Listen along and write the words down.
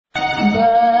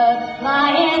Birds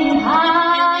flying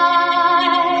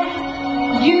high,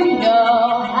 you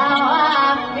know how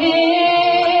I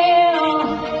feel.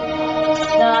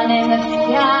 Sun in the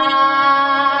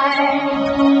sky,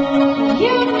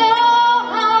 you know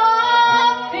how I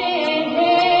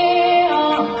feel.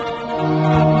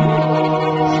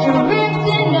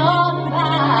 Drifting on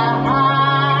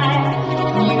by,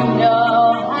 you know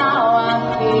how I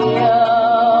feel.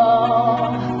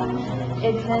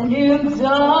 It's a new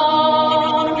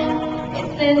dawn,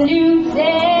 it's a new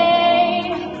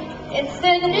day, it's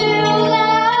a new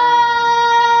life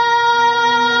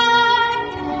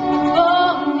for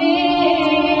me,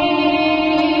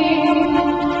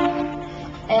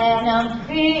 and I'm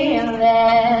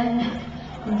feeling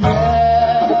good.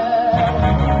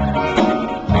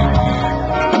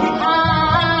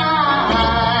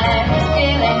 I'm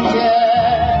feeling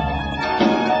good.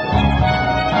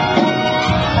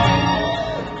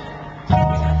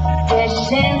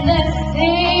 Fish in the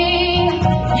sea,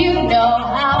 you know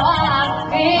how I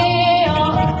feel.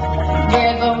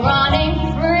 River running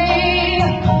free,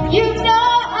 you know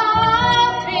how I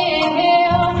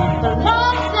feel. The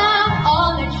lost sound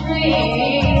on the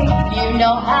tree, you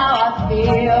know how I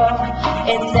feel.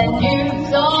 It's a new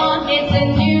dawn, it's a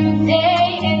new day,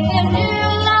 it's a new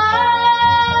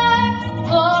life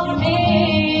for me,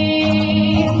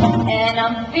 and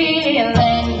I'm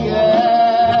feeling good.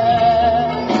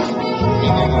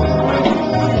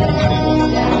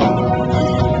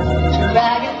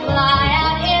 Dragonfly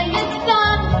out in the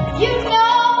sun, you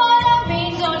know what I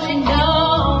mean, don't you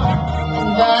know?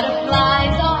 And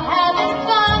butterflies all having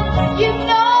fun, you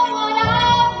know what I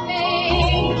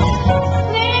mean.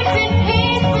 Sleep in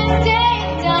peace when day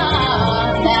is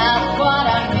done, that's what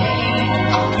I mean.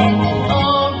 It's an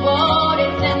old road,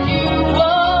 it's a new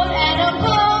road, and a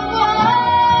good one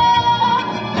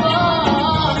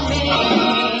for me.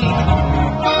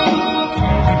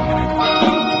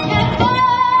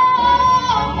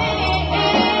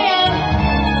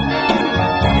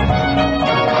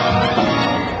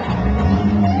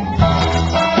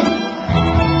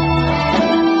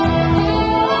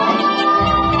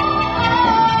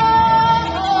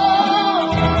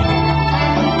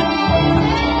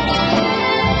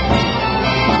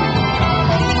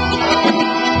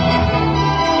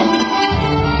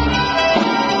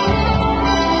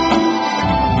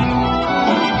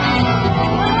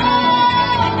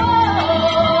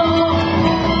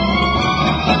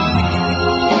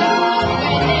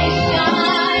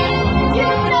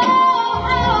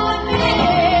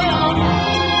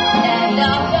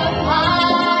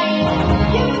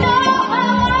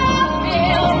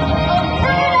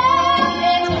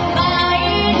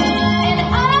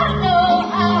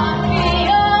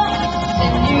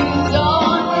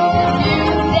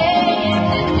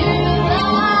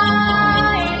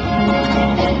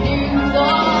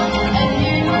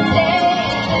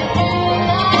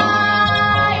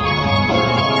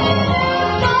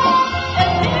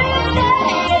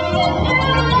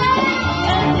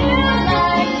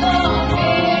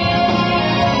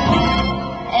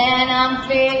 I'm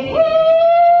feeling good.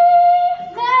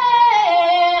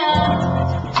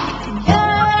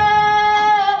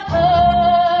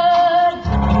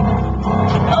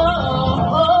 Oh,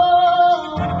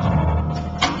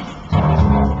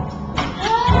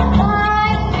 I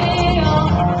feel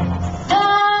so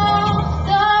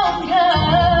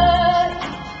good.